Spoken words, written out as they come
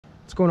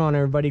What's going on,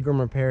 everybody? Grim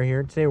Repair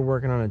here. Today we're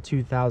working on a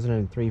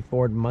 2003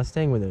 Ford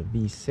Mustang with a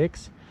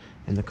V6,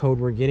 and the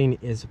code we're getting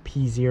is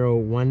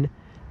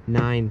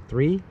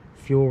P0193,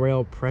 fuel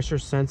rail pressure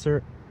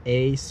sensor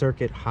A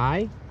circuit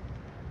high.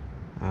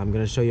 I'm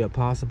going to show you a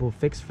possible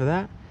fix for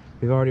that.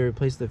 We've already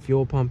replaced the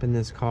fuel pump in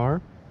this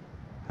car,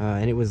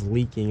 and it was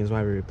leaking is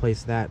why we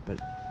replaced that, but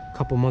a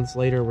couple months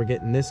later we're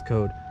getting this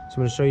code. So I'm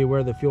going to show you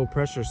where the fuel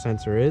pressure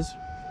sensor is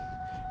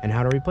and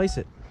how to replace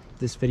it. If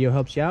this video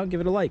helps you out,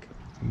 give it a like.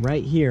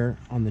 Right here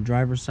on the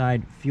driver's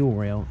side fuel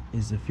rail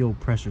is the fuel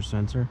pressure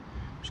sensor.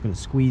 I'm just going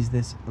to squeeze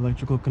this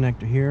electrical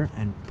connector here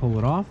and pull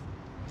it off.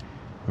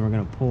 And we're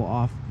going to pull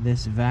off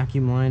this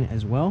vacuum line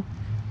as well.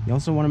 You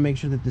also want to make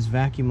sure that this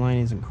vacuum line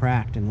isn't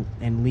cracked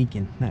and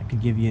leaking. That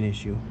could give you an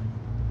issue.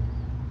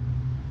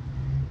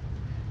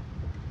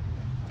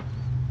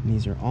 And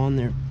these are on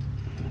there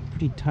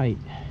pretty tight.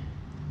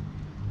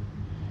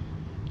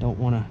 Don't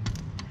want to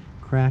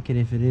crack it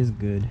if it is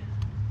good.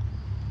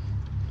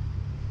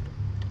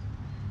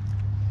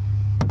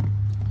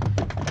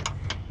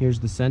 Here's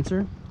the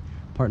sensor.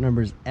 Part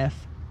number is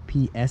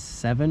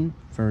FPS7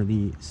 for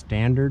the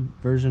standard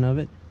version of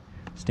it.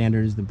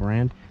 Standard is the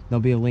brand. There'll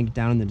be a link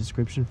down in the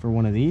description for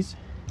one of these.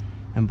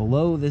 And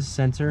below this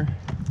sensor,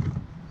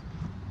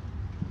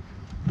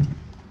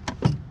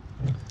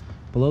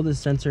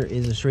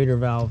 is a Schrader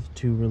valve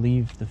to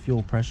relieve the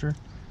fuel pressure.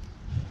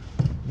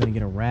 I'm gonna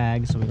get a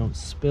rag so we don't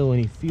spill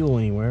any fuel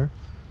anywhere.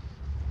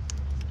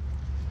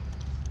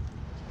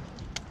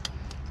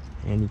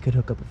 And you could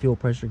hook up a fuel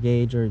pressure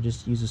gauge or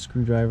just use a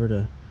screwdriver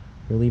to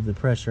relieve the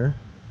pressure.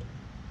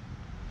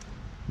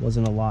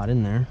 Wasn't a lot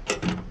in there.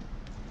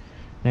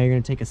 Now you're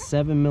going to take a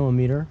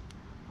 7mm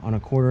on a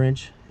 1/4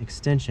 inch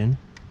extension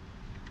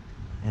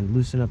and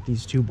loosen up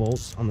these two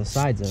bolts on the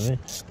sides of it.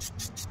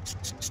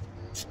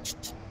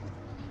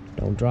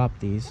 Don't drop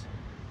these.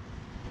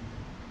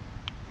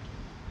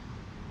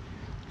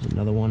 There's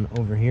another one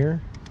over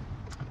here.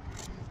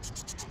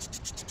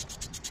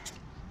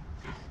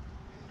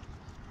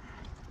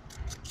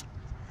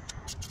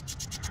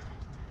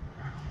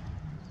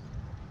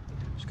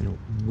 Gonna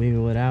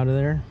wiggle it out of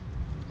there.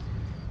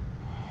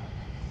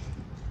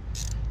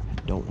 I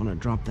don't want to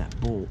drop that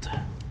bolt.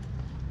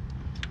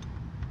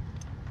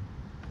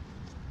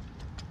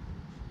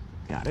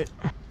 Got it.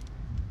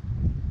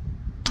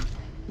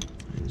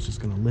 And it's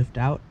just gonna lift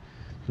out.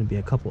 There's gonna be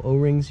a couple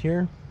O-rings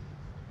here.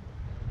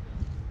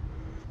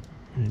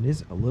 And it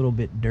is a little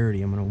bit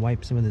dirty. I'm gonna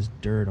wipe some of this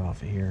dirt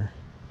off of here.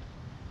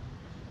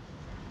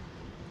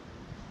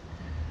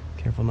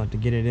 Careful not to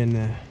get it in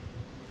the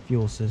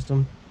fuel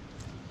system.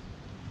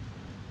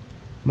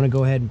 I'm gonna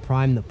go ahead and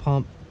prime the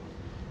pump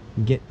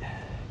and get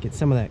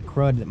some of that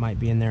crud that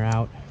might be in there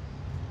out.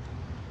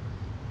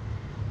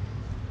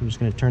 I'm just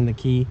gonna turn the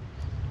key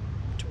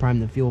to prime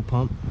the fuel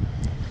pump.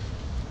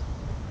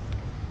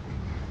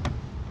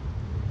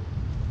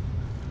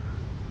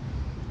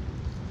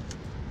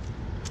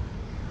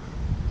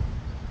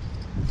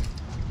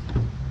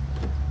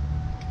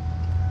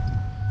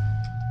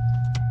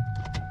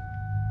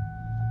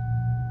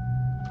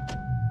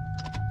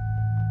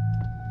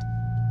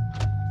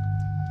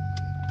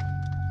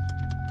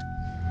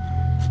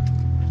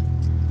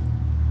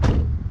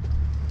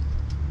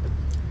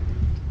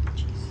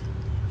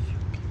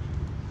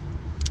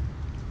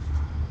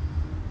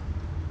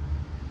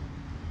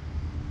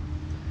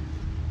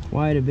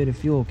 Quite a bit of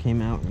fuel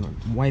came out. I'm gonna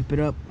wipe it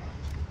up.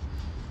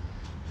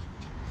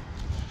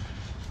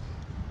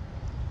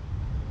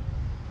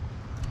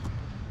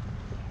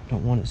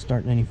 Don't want it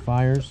starting any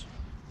fires.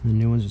 The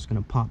new one's just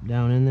gonna pop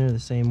down in there the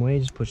same way.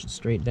 Just push it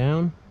straight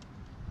down.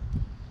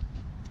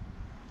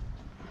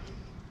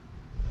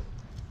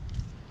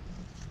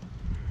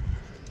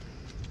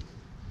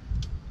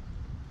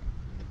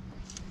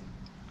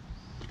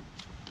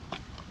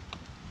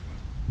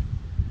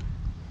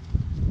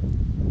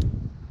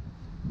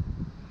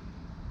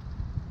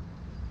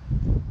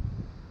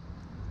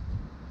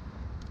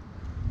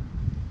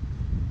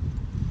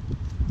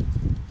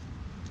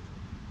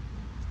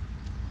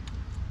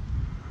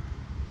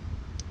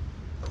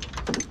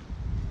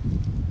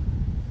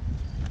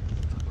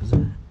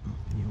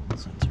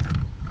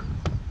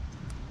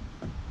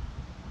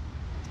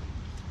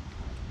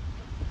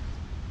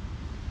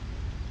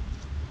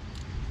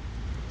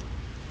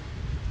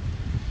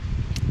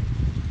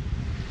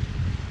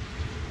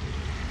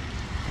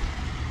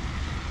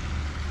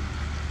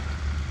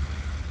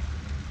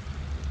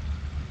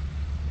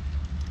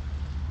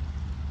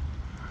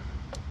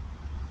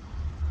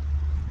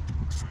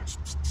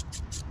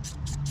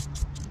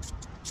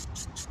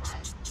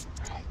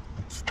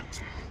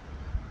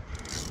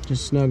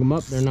 Just snug them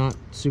up. They're not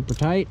super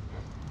tight.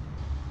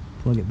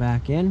 Plug it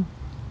back in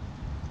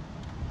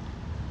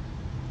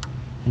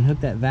and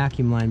hook that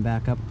vacuum line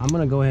back up. I'm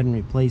gonna go ahead and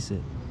replace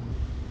it.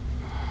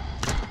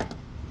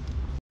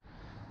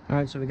 All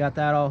right, so we got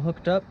that all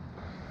hooked up.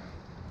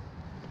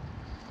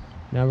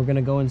 Now we're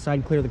gonna go inside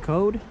and clear the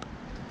code.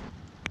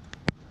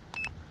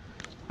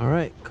 All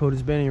right, code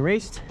has been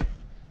erased.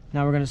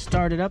 Now we're gonna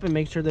start it up and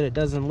make sure that it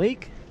doesn't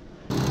leak.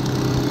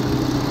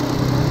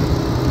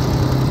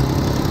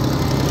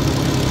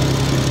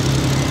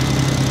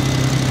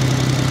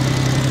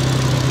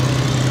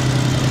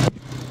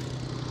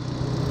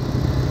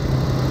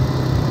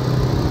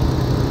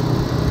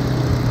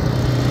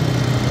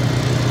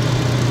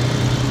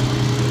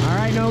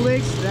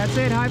 leaks. That's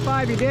it. High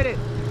five. You did it.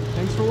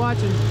 Thanks for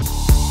watching.